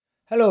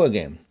Hello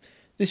again.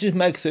 This is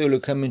Mike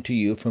Thurlow coming to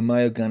you from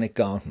My Organic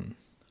Garden,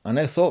 and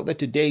I thought that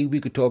today we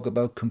could talk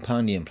about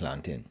companion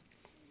planting.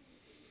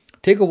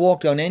 Take a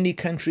walk down any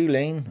country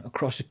lane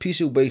across a piece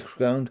of waste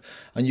ground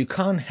and you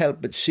can't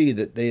help but see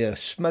that they are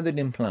smothered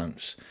in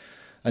plants.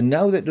 And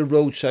now that the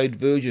roadside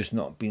verge is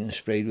not being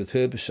sprayed with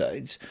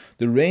herbicides,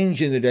 the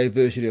range and the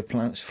diversity of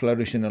plants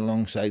flourishing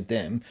alongside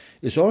them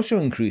is also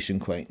increasing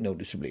quite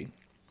noticeably.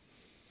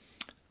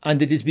 And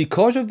it is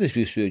because of this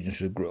resurgence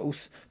of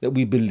growth that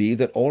we believe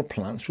that all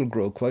plants will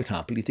grow quite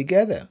happily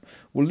together.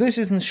 Well, this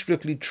isn't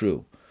strictly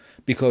true,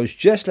 because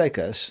just like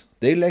us,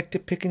 they like to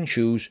pick and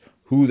choose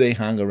who they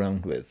hang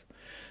around with.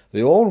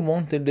 They all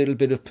want a little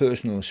bit of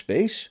personal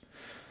space,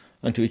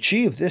 and to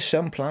achieve this,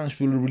 some plants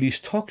will release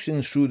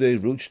toxins through their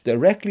roots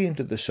directly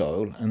into the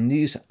soil, and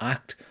these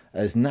act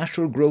as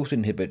natural growth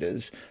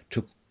inhibitors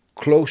to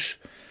close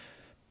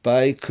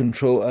by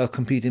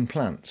competing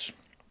plants.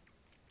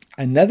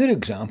 Another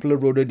example are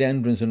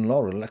rhododendrons and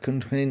laurel that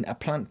contain a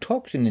plant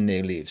toxin in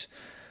their leaves,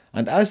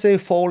 and as their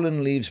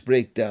fallen leaves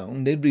break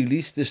down, they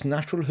release this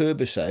natural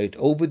herbicide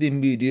over the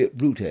immediate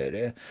root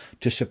area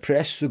to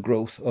suppress the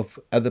growth of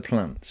other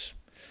plants.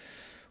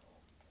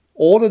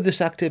 All of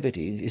this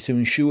activity is to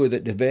ensure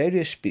that the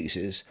various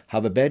species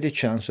have a better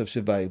chance of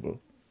survival.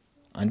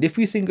 And if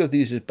we think of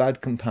these as bad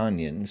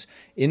companions,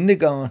 in the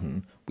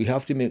garden we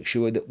have to make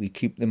sure that we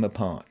keep them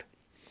apart.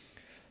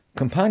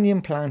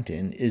 Companion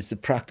planting is the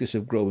practice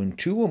of growing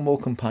two or more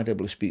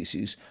compatible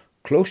species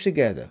close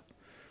together,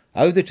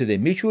 either to their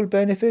mutual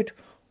benefit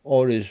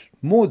or, as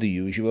more the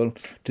usual,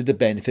 to the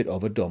benefit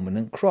of a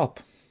dominant crop.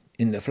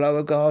 In the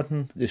flower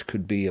garden, this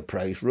could be a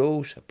prize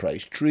rose, a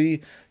prize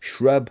tree,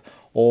 shrub,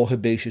 or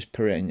herbaceous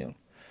perennial.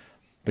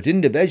 But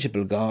in the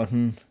vegetable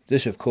garden,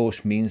 this of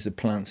course means the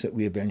plants that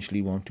we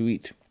eventually want to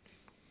eat.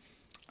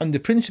 And the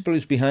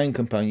principles behind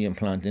companion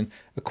planting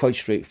are quite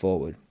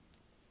straightforward.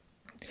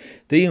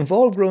 They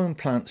involve growing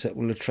plants that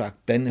will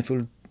attract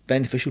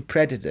beneficial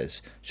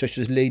predators such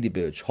as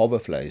ladybirds,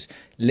 hoverflies,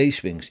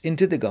 lacewings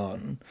into the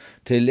garden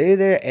to lay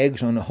their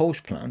eggs on a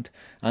host plant,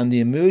 and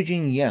the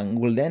emerging young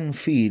will then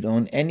feed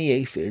on any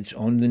aphids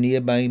on the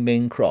nearby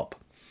main crop.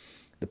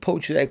 The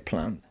poached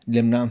eggplant,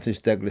 Limnanthus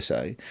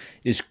douglasii,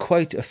 is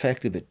quite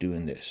effective at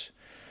doing this.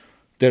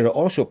 There are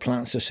also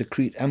plants that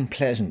secrete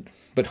unpleasant,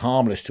 but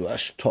harmless to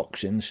us,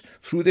 toxins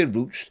through their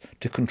roots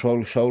to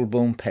control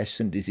soil-borne pests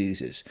and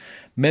diseases.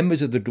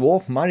 Members of the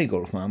dwarf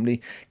marigold family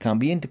can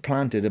be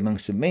interplanted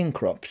amongst the main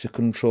crops to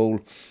control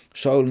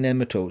soil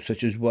nematodes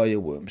such as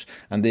wireworms,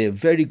 and they are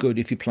very good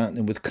if you plant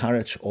them with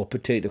carrots or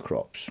potato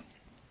crops.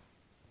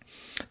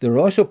 There are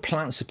also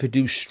plants that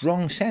produce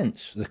strong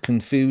scents that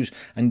confuse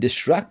and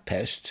distract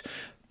pests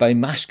by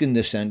masking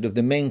the scent of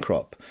the main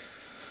crop.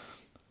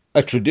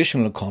 A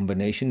traditional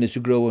combination is the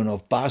growing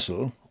of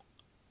basil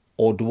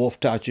or dwarf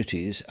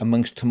tagetes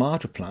amongst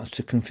tomato plants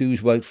to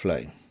confuse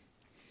whitefly.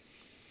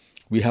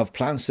 We have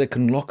plants that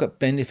can lock up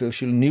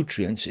beneficial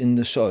nutrients in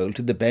the soil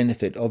to the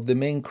benefit of the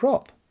main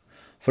crop.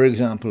 For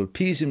example,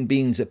 peas and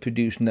beans that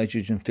produce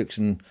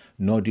nitrogen-fixing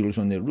nodules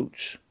on their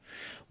roots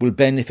will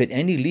benefit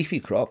any leafy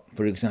crop,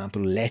 for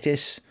example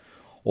lettuce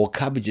or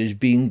cabbages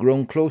being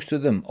grown close to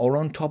them or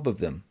on top of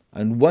them.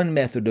 And one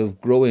method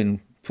of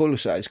growing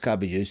full-size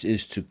cabbages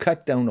is to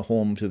cut down the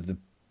haulms of the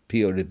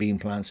pea or the bean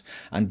plants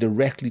and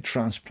directly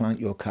transplant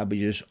your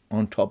cabbages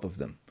on top of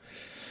them.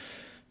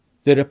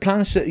 There are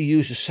plants that are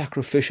used as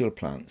sacrificial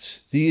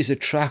plants. These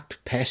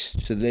attract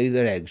pests to lay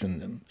their eggs on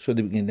them so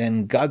that we can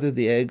then gather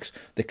the eggs,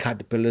 the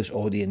caterpillars,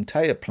 or the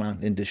entire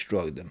plant and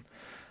destroy them.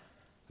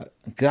 An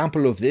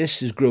example of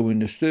this is growing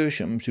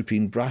nasturtiums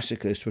between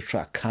brassicas to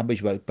attract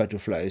cabbage white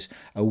butterflies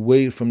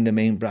away from the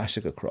main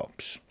brassica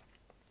crops.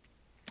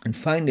 And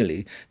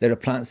finally, there are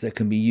plants that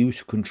can be used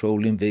to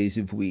control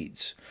invasive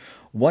weeds.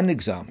 One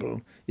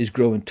example is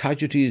growing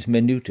Tagetes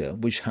minuta,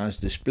 which has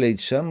displayed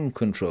some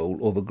control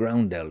over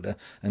ground elder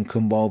and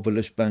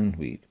convolvulus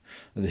bindweed.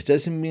 Now, this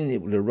doesn't mean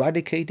it will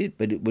eradicate it,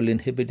 but it will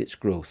inhibit its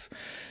growth.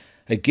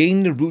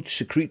 Again, the roots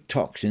secrete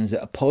toxins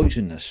that are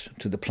poisonous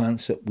to the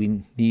plants that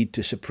we need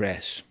to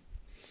suppress.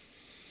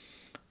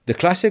 The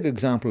classic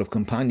example of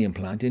companion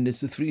planting is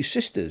the Three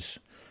Sisters,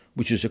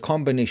 which is a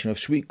combination of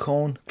sweet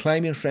corn,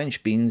 climbing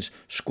French beans,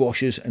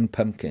 squashes and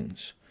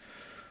pumpkins.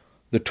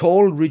 The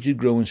tall,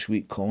 rigid-growing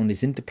sweet corn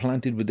is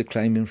interplanted with the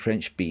climbing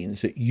French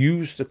beans that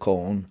use the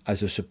corn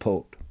as a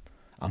support,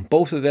 and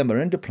both of them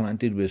are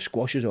interplanted with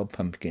squashes or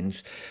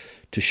pumpkins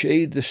to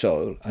shade the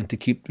soil and to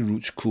keep the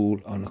roots cool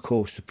and, of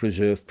course, to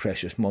preserve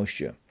precious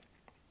moisture.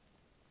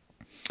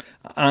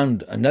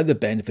 And another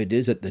benefit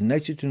is that the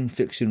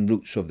nitrogen-fixing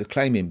roots of the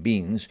climbing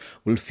beans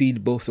will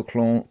feed both the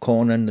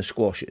corn and the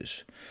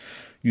squashes.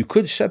 You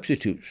could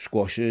substitute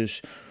squashes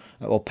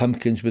or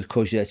pumpkins with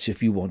courgettes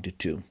if you wanted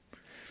to.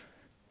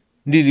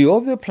 Nearly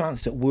all the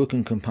plants that work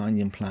in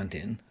companion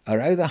planting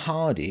are either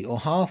hardy or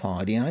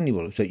half-hardy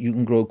annuals that you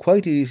can grow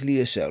quite easily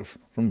yourself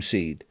from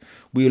seed.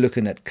 We are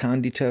looking at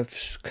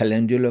candytuft,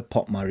 calendula,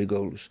 pot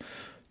marigolds,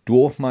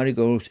 dwarf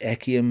marigolds,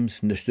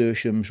 echiums,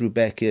 nasturtiums,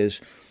 rudbeckias,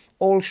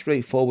 all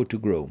straightforward to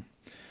grow.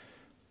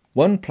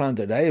 One plant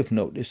that I have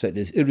noticed that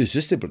is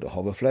irresistible to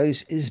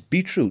hoverflies is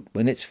beetroot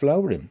when it's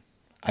flowering.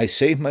 I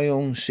save my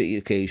own seed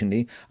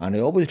occasionally, and I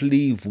always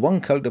leave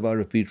one cultivar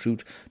of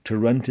beetroot to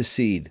run to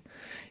seed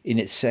in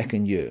its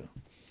second year.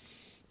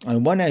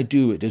 And when I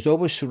do, it is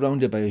always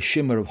surrounded by a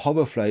shimmer of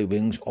hoverfly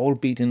wings all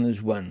beating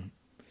as one.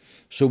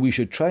 So we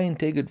should try and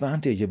take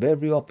advantage of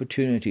every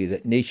opportunity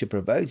that nature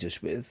provides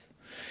us with.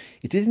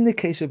 It isn't a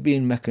case of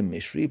being mecha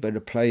mystery, but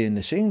applying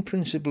the same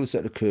principles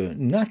that occur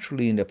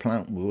naturally in the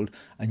plant world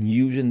and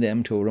using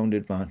them to our own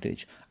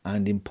advantage,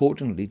 and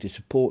importantly to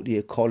support the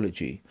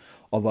ecology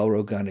of our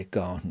organic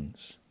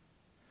gardens.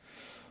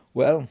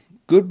 Well,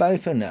 goodbye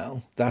for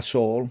now, that's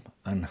all,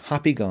 and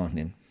happy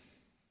gardening.